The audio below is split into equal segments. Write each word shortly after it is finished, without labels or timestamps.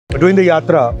During the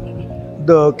yatra,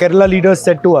 the Kerala leaders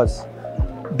said to us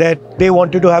that they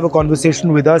wanted to have a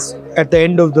conversation with us at the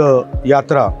end of the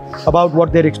yatra about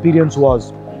what their experience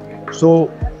was. So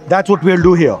that's what we'll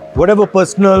do here. Whatever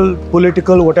personal,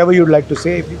 political, whatever you'd like to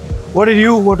say. What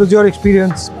was your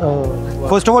experience?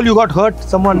 First of all, you got hurt.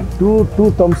 Someone? Two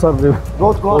thumbs are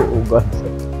Both gone. Oh,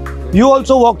 God. You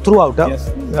also walked throughout, huh?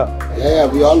 Yes. Yeah,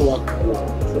 we all walk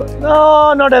through.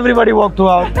 No, not everybody walked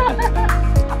throughout.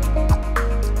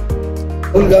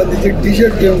 Rahul Gandhi ji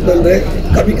T-shirt क्यों पहन रहे?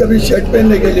 कभी-कभी shirt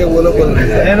पहनने के लिए वो लोग बोल रहे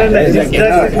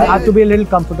हैं. Have to be a little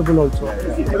comfortable also.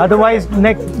 Otherwise,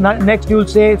 next you'll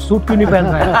say suit क्यों नहीं पहन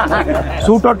रहा है?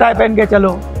 Suit और tie पहन के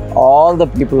चलो. All the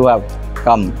people who have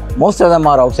come, most of them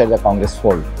are outside the Congress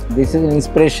fold. This is an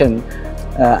inspiration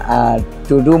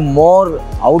to do more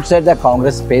outside the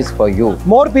Congress space for you.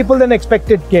 More people than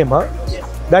expected came, huh?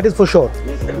 That is for sure.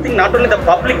 I think not only the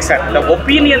public side, the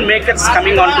opinion makers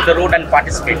coming onto the road and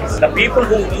participating. The people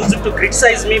who used to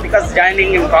criticize me because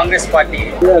joining in Congress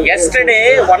party.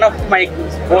 Yesterday, one of my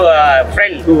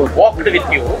friend walked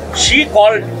with you. She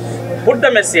called, put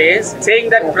the message saying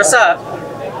that Prasad,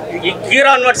 here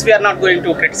onwards we are not going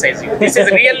to criticize you. This is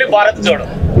really Bharat Jodo.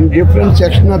 In different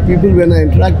section of people, when I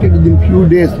interacted with them few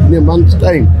days, in a month's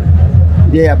time,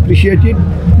 they appreciate it.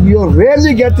 You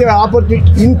rarely get the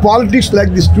opportunity in politics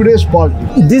like this, today's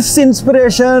politics. This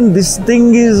inspiration, this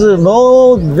thing is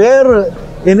nowhere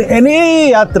in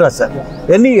any yatra, sir.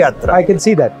 Any yatra. I can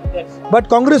see that. But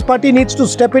Congress party needs to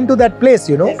step into that place,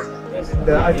 you know.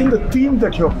 I think the theme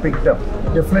that you have picked up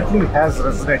definitely has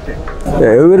resonated.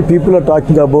 Every people are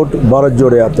talking about Bharat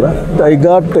Jodo Yatra. I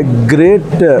got a great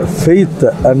faith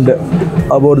and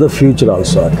about the future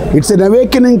also. It's an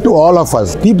awakening to all of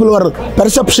us. People are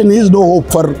perception is no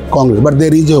hope for Congress, but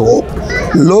there is a hope.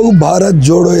 लोग भारत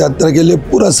जोड़ो यात्रा के लिए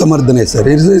पूरा समर्थन है sir.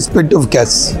 Irrespective of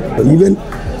caste. Even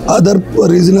other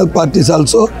regional parties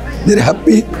also, they're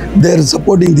happy. They're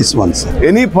supporting this one, sir.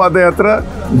 Any Padayatra,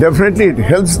 definitely it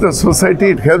helps the society,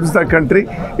 it helps the country,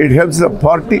 it helps the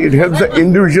party, it helps the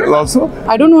individual also.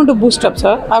 I don't want to boost up,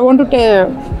 sir. I want to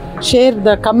share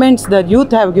the comments the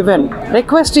youth have given.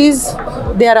 Request is,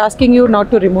 they are asking you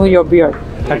not to remove your beard.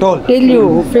 At all. Till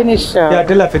you finish. Yeah,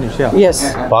 till I finish, yeah.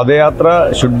 Yes.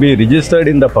 Padayatra should be registered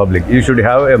in the public. You should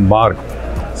have a mark.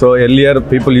 So earlier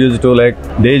people used to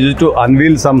they used to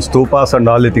unveil some stupas and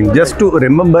all the things just to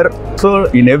remember. So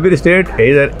in every state,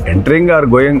 either entering or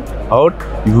going out,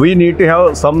 we need to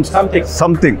have some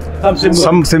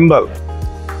symbol.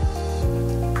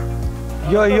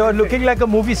 You're looking like a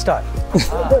movie star.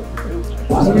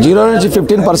 0 నుంచి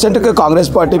 15% Congress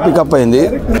party pickup అయింది.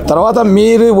 తర్వాత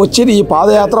మీరు వచ్చిన ఈ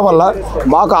పాదయాత్ర వల్ల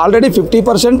మాకు already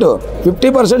 50%,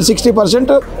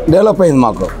 60% develop అయింది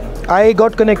మాకు. I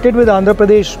got connected with Andhra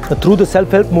Pradesh through the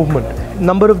self-help movement.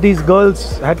 Number of these girls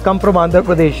had come from Andhra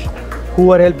Pradesh who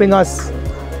were helping us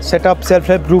set up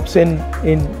self-help groups in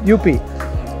UP.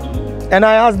 And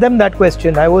I asked them that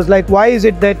question. I was like, why is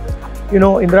it that,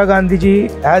 Indira Gandhi ji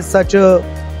has such a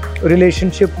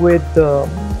relationship with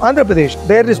Andhra Pradesh?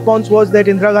 Their response was that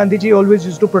Indira Gandhi ji always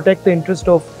used to protect the interest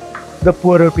of the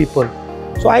poorer people.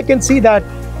 So I can see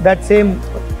that same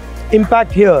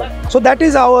impact here. So that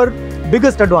is our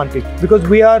biggest advantage, because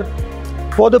we are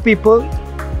for the people,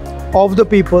 of the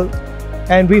people,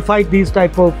 and we fight these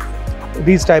type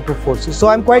of forces. So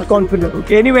I'm quite confident.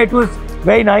 Okay, anyway, it was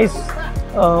very nice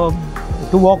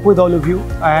to walk with all of you.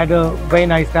 I had a very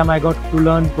nice time. I got to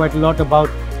learn quite a lot about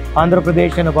Andhra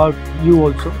Pradesh and about you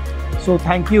also. So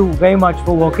thank you very much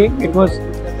for walking. It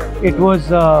was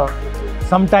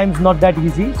sometimes not that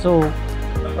easy. So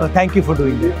thank you for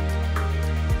doing that.